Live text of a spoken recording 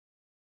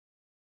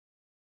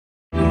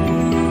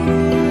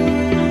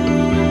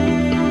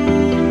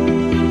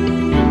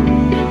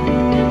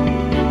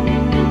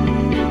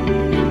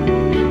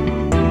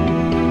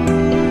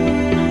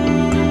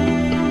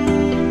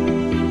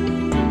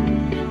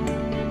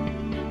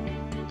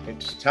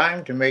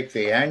time to make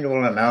the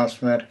annual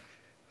announcement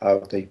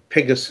of the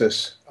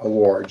Pigasus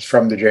Awards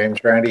from the James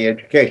Randi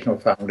Educational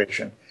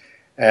Foundation.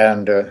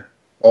 And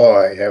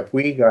boy, have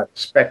we got a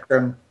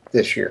spectrum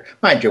this year.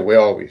 Mind you, we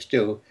always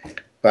do.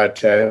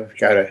 But we've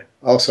got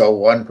also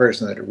one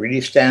person that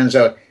really stands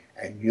out,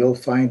 and you'll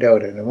find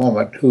out in a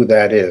moment who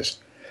that is.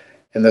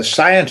 In the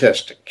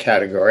scientist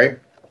category,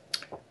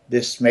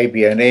 this may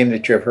be a name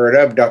that you've heard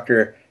of,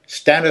 Dr.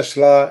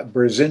 Stanislaw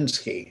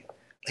Brzezinski.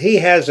 He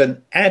has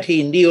an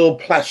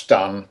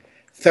anti-neoplaston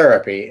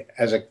therapy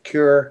as a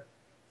cure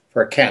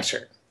for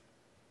cancer.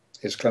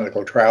 His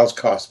clinical trials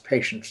cost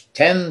patients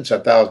tens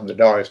of thousands of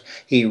dollars.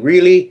 He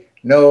really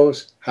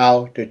knows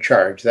how to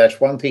charge. That's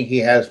one thing he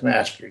has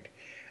mastered.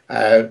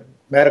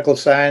 Medical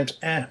science,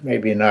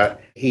 maybe not.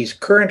 He's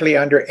currently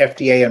under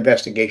FDA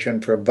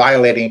investigation for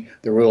violating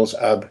the rules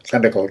of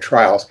clinical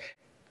trials.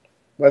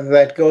 Whether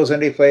that goes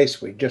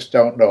anyplace, we just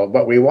don't know.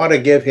 But we want to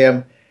give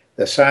him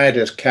the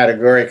scientist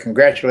category.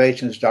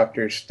 Congratulations,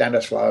 Dr.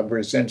 Stanislaw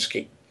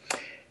Brzezinski.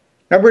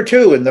 Number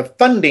 2, in the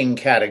funding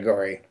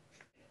category,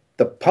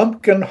 the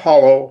Pumpkin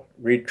Hollow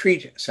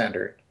Retreat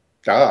Center.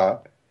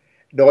 No,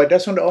 it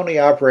doesn't only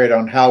operate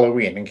on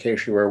Halloween, in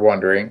case you were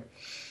wondering,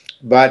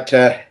 but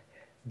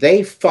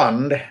they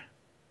fund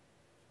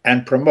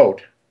and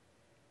promote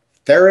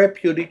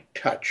therapeutic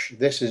touch.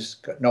 This is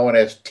known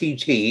as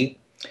TT.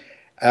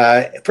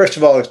 First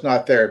of all, it's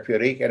not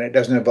therapeutic, and it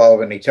doesn't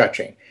involve any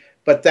touching.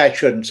 But that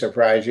shouldn't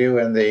surprise you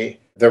in the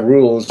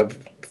rules of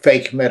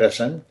fake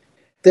medicine.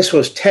 This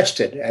was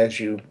tested, as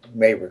you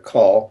may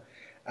recall,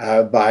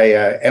 by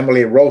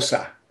Emily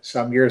Rosa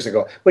some years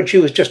ago, when she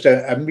was just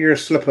a mere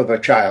slip of a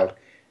child.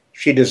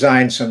 She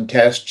designed some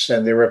tests,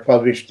 and they were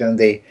published in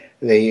the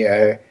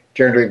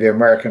Journal of the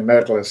American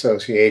Medical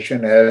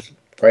Association as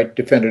quite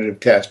definitive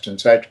tests and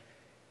such.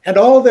 And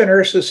all the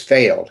nurses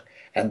failed,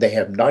 and they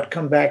have not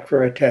come back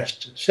for a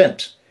test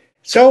since.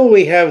 So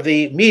we have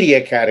the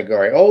media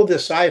category. Oh, the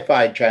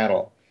Sci-Fi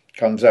Channel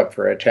comes up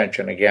for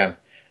attention again.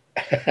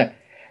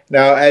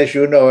 Now, as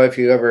you know, if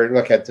you ever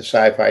look at the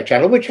Sci-Fi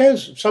Channel, which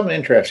has some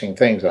interesting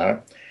things on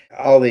it,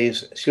 all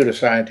these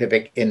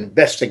pseudoscientific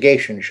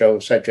investigation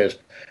shows such as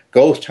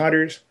Ghost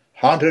Hunters,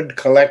 Haunted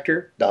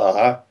Collector,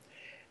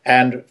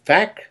 and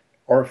Fact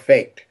or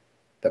Faked,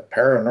 the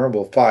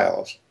Paranormal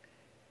Files.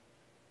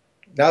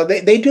 Now,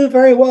 they do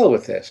very well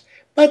with this.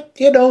 But,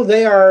 you know,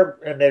 they are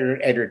an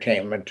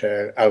entertainment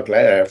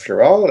outlet,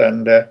 after all,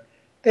 and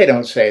they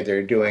don't say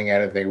they're doing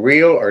anything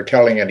real or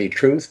telling any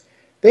truth.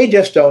 They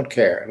just don't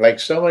care.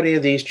 Like so many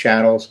of these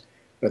channels,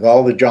 with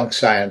all the junk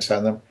science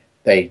on them,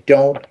 they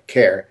don't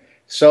care.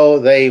 So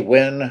they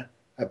win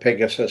a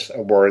Pigasus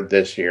Award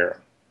this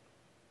year.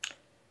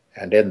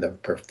 And in the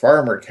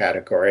performer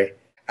category,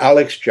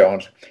 Alex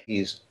Jones,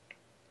 he's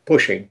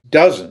pushing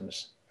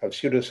dozens of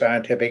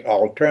pseudoscientific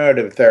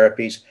alternative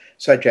therapies,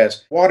 such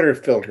as water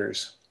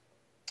filters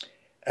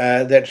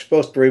that's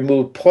supposed to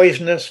remove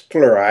poisonous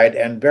fluoride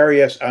and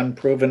various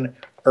unproven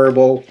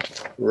herbal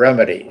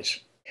remedies.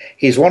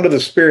 He's one of the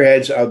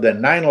spearheads of the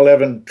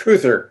 9/11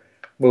 Truther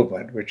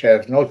movement, which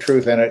has no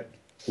truth in it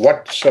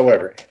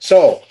whatsoever.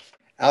 So,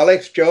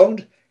 Alex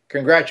Jones,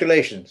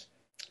 congratulations.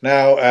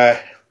 Now,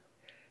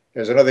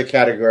 there's another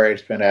category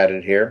that's been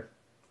added here.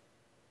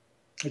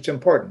 It's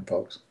important,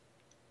 folks.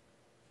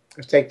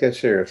 Let's take this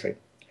seriously.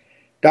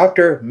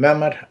 Dr.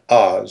 Mehmet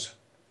Oz,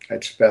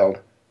 that's spelled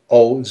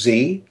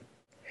O-Z,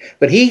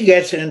 but he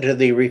gets into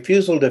the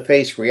refusal to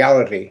face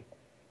reality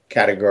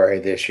category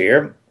this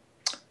year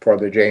for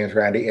the James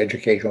Randi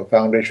Educational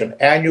Foundation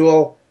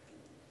annual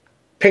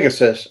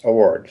Pigasus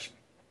Awards.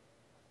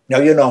 Now,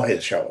 you know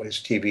his show, his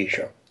TV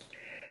show,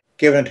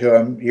 given to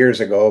him years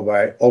ago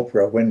by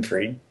Oprah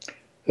Winfrey,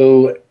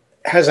 who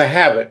has a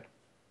habit,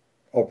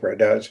 Oprah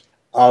does,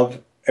 of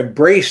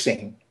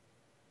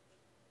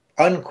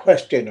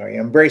unquestioningly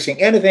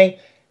embracing anything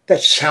that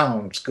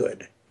sounds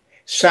good,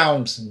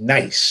 sounds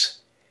nice.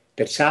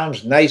 If it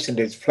sounds nice and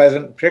it's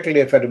pleasant,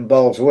 particularly if it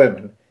involves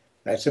women,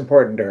 that's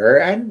important to her,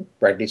 and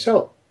rightly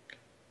so.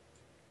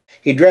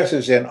 He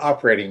dresses in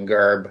operating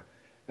garb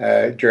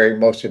during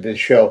most of his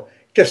show,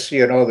 just so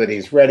you know that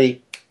he's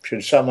ready.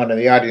 Should someone in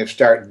the audience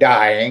start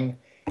dying,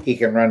 he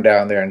can run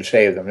down there and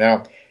save them.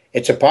 Now,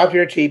 it's a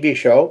popular TV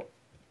show.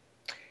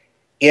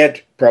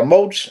 It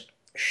promotes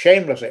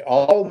shamelessly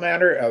all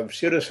manner of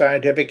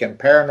pseudoscientific and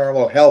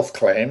paranormal health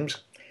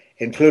claims,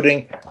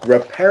 including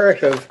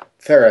reparative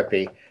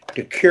therapy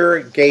to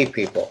cure gay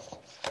people.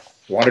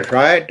 Want to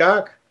try it,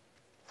 Doc?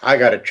 I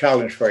got a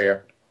challenge for you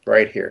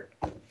right here.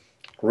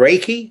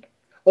 Reiki?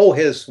 Oh,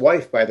 his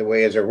wife, by the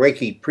way, is a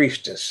Reiki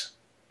priestess.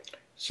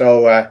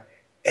 So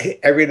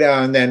every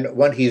now and then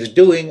when he's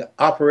doing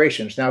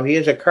operations, now he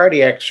is a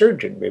cardiac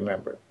surgeon,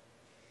 remember,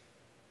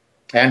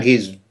 and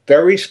he's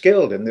very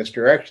skilled in this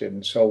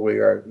direction, so we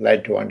are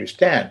led to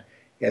understand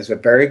he has a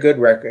very good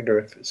record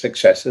of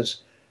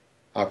successes,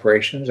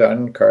 operations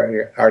on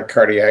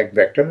cardiac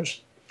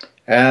victims,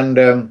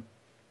 and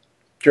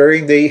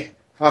during the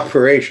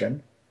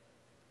operation,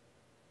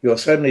 you'll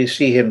suddenly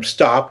see him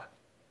stop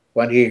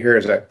when he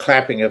hears a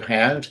clapping of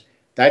hands,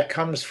 That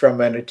comes from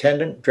an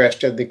attendant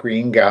dressed in the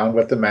green gown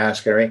with the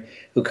mask and everything,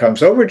 who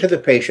comes over to the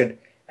patient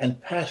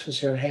and passes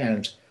her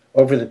hands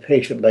over the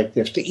patient like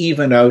this to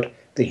even out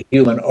the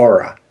human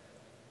aura.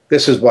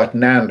 This is what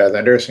NANDA,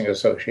 the Nursing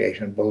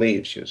Association,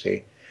 believes, you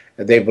see.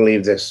 They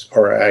believe this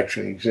aura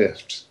actually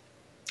exists.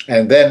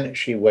 And then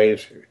she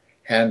waves her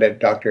hand at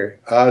Dr.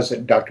 Oz,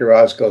 and Dr.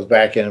 Oz goes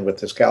back in with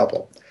the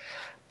scalpel.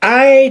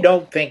 I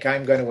don't think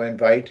I'm going to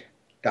invite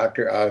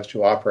Dr. Oz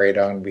to operate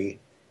on me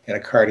in a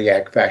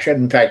cardiac fashion,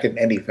 in fact, in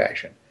any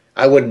fashion.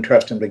 I wouldn't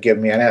trust him to give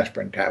me an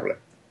aspirin tablet.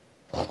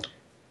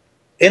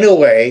 In a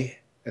way,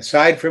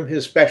 aside from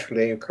his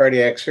specialty of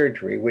cardiac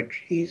surgery,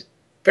 which he's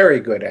very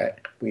good at,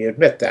 we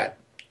admit that.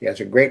 He has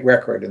a great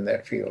record in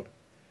that field.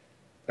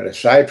 But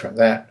aside from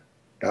that,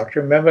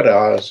 Dr. Mehmet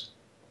Oz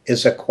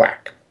is a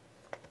quack.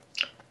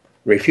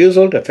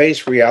 Refusal to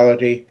face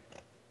reality.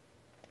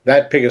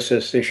 That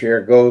Pigasus this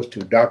year goes to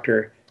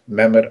Dr.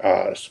 Mehmet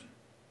Oz.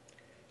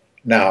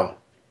 Now,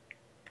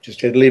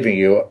 just in leaving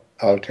you,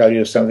 I'll tell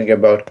you something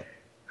about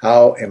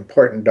how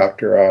important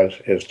Dr. Oz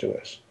is to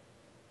us.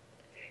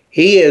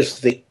 He is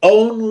the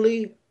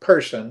only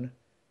person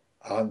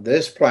on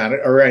this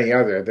planet, or any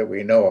other that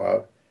we know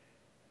of,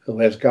 who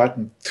has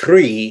gotten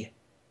 3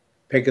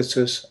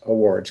 Pigasus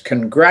Awards.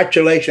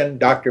 Congratulations,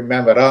 Dr.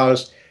 Mehmet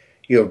Oz.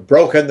 You've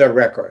broken the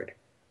record.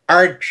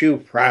 Aren't you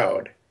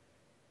proud?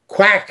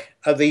 Quack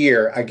of the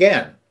Year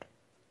again.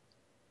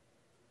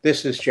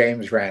 This is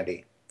James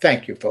Randi.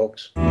 Thank you,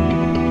 folks.